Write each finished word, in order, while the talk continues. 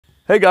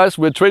Hey guys,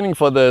 we're training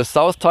for the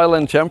South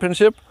Thailand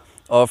Championship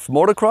of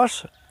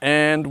motocross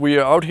and we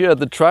are out here at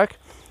the track.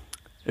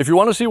 If you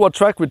want to see what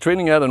track we're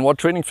training at and what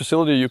training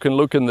facility, you can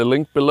look in the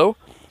link below.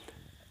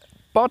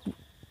 But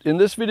in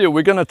this video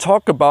we're going to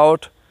talk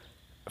about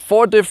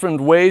 4 different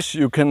ways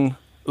you can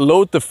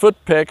load the foot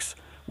pegs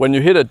when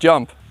you hit a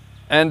jump.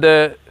 And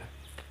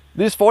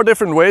these 4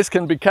 different ways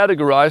can be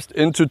categorized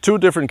into 2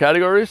 different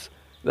categories.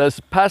 There's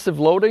passive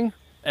loading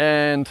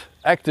and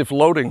active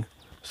loading.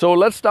 So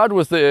let's start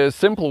with the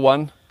simple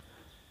one.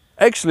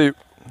 Actually,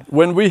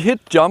 when we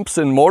hit jumps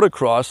in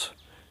motocross,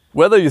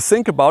 whether you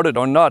think about it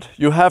or not,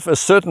 you have a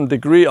certain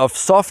degree of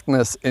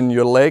softness in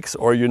your legs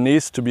or your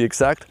knees to be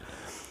exact.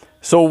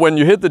 So when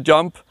you hit the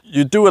jump,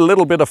 you do a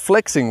little bit of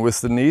flexing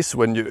with the knees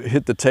when you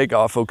hit the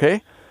takeoff,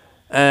 okay?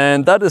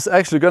 And that is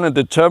actually going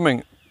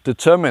to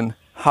determine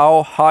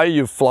how high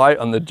you fly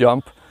on the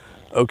jump,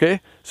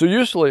 okay? So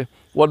usually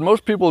what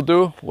most people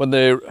do when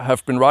they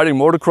have been riding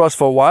motocross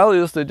for a while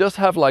is they just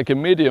have like a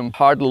medium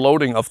hard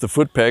loading of the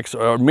foot pegs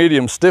or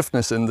medium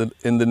stiffness in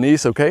the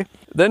knees, okay?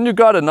 Then you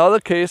got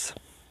another case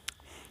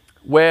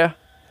where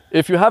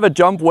if you have a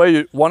jump where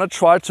you want to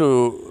try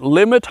to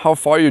limit how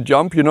far you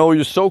jump, you know,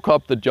 you soak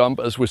up the jump,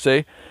 as we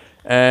say,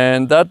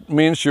 and that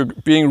means you're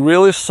being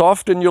really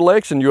soft in your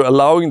legs and you're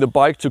allowing the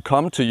bike to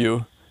come to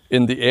you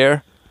in the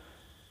air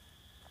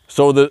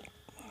so that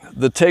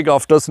the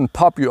takeoff doesn't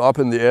pop you up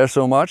in the air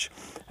so much.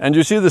 And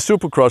you see the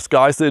supercross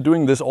guys, they're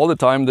doing this all the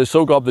time. They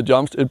soak up the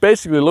jumps. It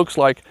basically looks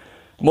like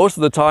most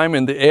of the time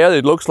in the air,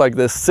 it looks like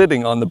they're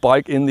sitting on the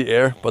bike in the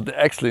air, but they're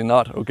actually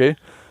not, okay?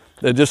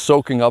 They're just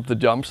soaking up the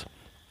jumps.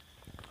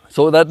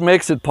 So that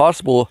makes it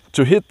possible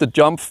to hit the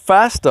jump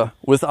faster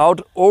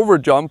without over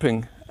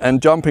jumping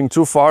and jumping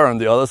too far on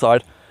the other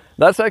side.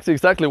 That's actually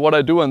exactly what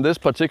I do on this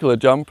particular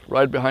jump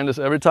right behind us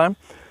every time.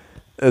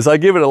 Is I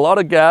give it a lot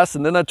of gas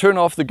and then I turn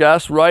off the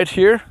gas right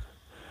here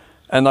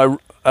and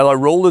I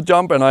roll the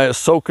jump and I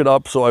soak it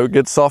up so I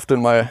get soft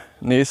in my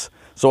knees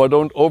so I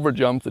don't over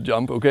jump the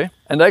jump, okay?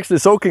 And actually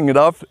soaking it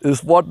up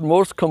is what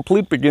most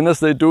complete beginners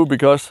they do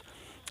because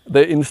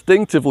they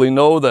instinctively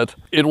know that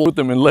it will put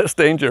them in less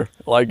danger.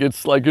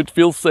 It's like it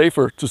feels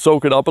safer to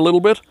soak it up a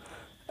little bit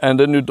and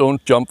then you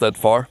don't jump that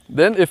far.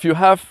 Then if you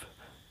have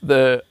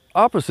the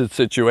opposite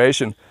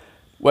situation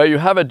where you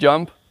have a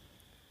jump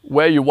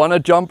where you want to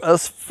jump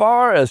as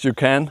far as you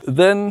can,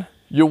 then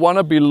you want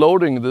to be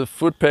loading the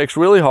foot pegs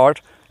really hard.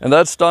 And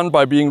that's done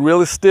by being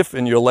really stiff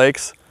in your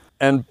legs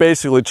and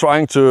basically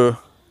trying to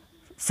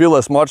feel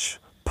as much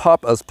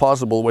pop as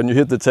possible when you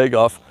hit the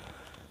takeoff.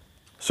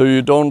 So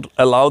you don't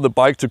allow the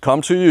bike to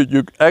come to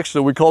you.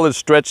 We call it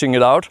stretching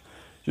it out.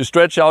 You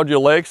stretch out your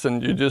legs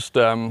and you just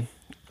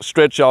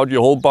stretch out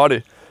your whole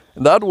body.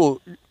 And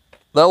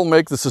that'll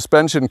make the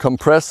suspension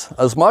compress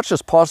as much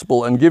as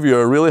possible and give you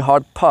a really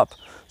hard pop.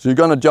 So you're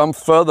gonna jump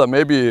further,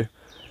 maybe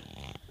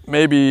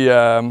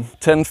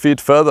 10 feet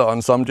further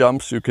on some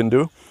jumps you can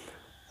do.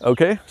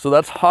 Okay, so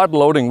that's hard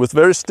loading with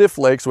very stiff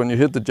legs when you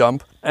hit the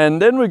jump.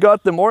 And then we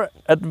got the more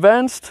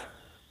advanced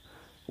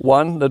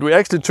one that we're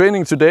actually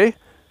training today,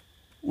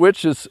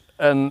 which is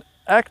an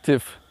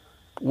active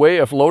way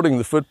of loading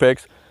the foot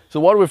pegs. So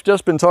what we've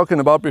just been talking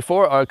about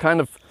before are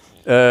kind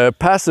of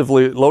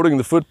passively loading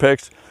the foot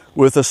pegs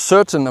with a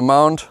certain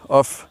amount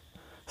of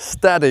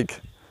static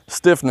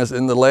stiffness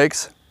in the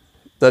legs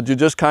that you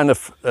just kind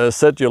of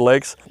set your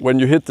legs when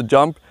you hit the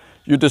jump.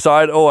 You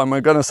decide, oh, am I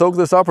going to soak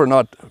this up or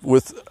not,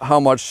 with how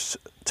much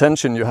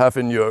tension you have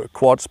in your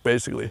quads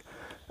basically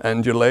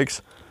and your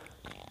legs.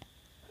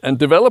 And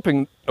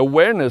developing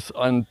awareness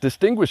and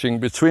distinguishing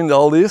between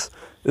all these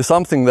is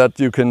something that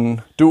you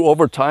can do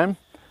over time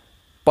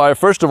by,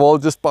 first of all,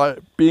 just by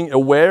being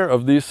aware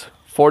of these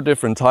 4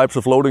 different types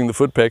of loading the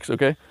foot pegs,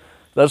 okay?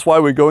 That's why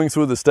we're going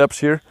through the steps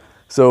here,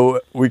 so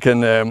we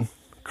can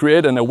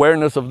create an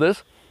awareness of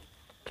this.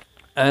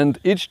 And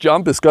each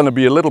jump is going to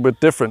be a little bit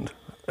different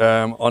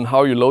on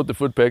how you load the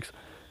foot pegs.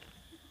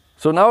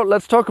 So now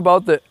let's talk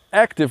about the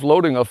active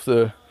loading of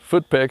the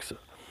foot pegs.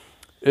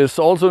 It's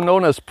also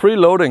known as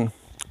preloading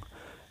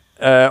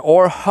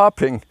or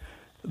hopping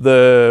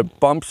the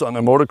bumps on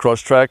a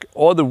motocross track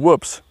or the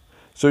whoops.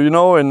 So you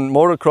know, in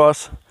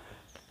motocross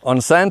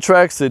on sand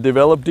tracks they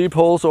develop deep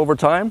holes over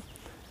time,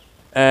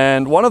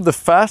 and one of the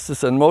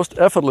fastest and most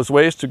effortless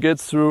ways to get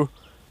through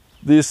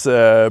these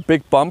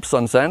big bumps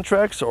on sand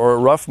tracks or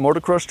rough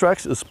motocross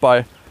tracks is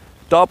by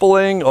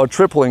doubling or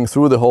tripling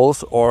through the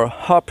holes or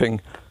hopping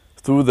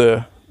through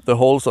the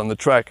holes on the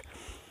track.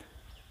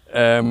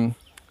 And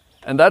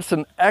that's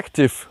an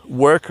active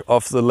work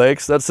of the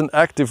legs. That's an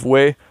active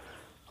way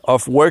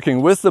of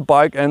working with the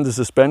bike and the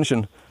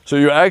suspension. So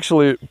you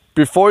actually,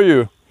 before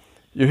you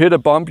hit a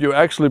bump, you're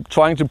actually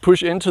trying to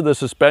push into the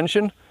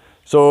suspension.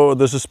 So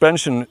the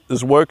suspension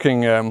is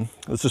working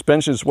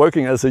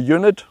as a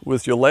unit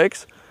with your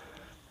legs.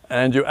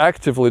 And you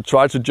actively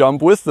try to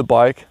jump with the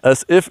bike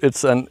as if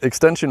it's an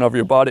extension of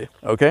your body,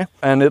 okay?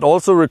 And it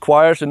also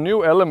requires a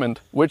new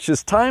element, which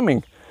is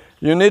timing.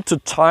 You need to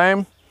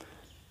time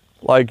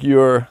like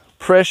your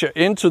pressure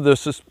into the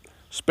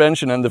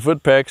suspension and the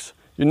foot pegs.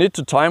 You need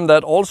to time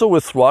that also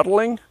with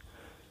throttling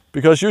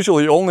because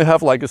usually you only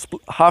have like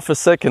half a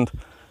second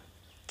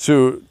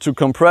to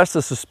compress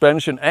the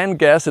suspension and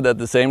gas it at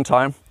the same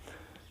time.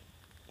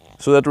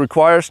 So that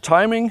requires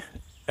timing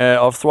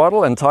of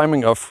throttle and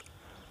timing of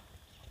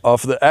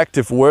the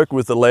active work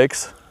with the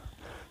legs.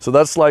 So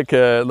that's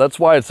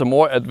why it's a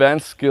more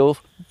advanced skill.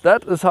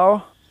 That is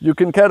how you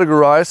can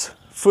categorize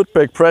foot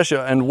peg pressure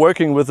and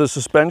working with the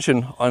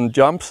suspension on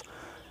jumps,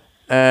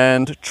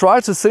 and try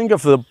to think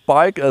of the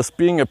bike as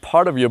being a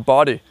part of your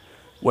body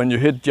when you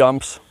hit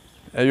jumps.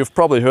 You've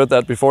probably heard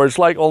that before. It's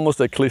like almost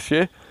a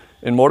cliche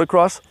in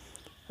motocross.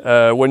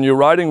 When you're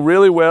riding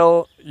really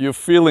well, you're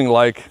feeling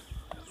like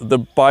the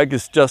bike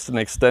is just an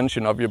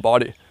extension of your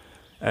body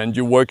and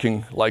you're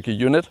working like a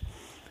unit.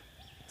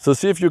 So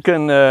see if you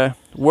can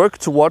work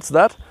towards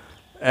that,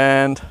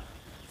 and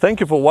thank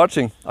you for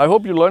watching. I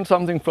hope you learned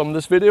something from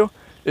this video.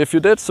 If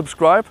you did,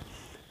 subscribe.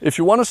 If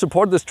you want to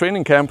support this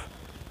training camp,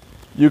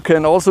 you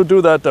can also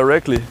do that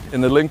directly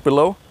in the link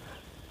below.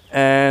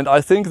 And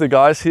I think the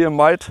guys here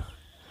might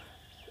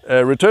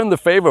return the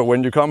favor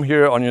when you come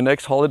here on your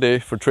next holiday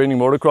for training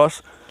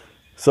motocross.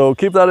 So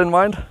keep that in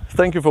mind.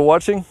 Thank you for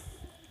watching.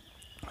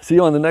 See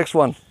you on the next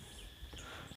one.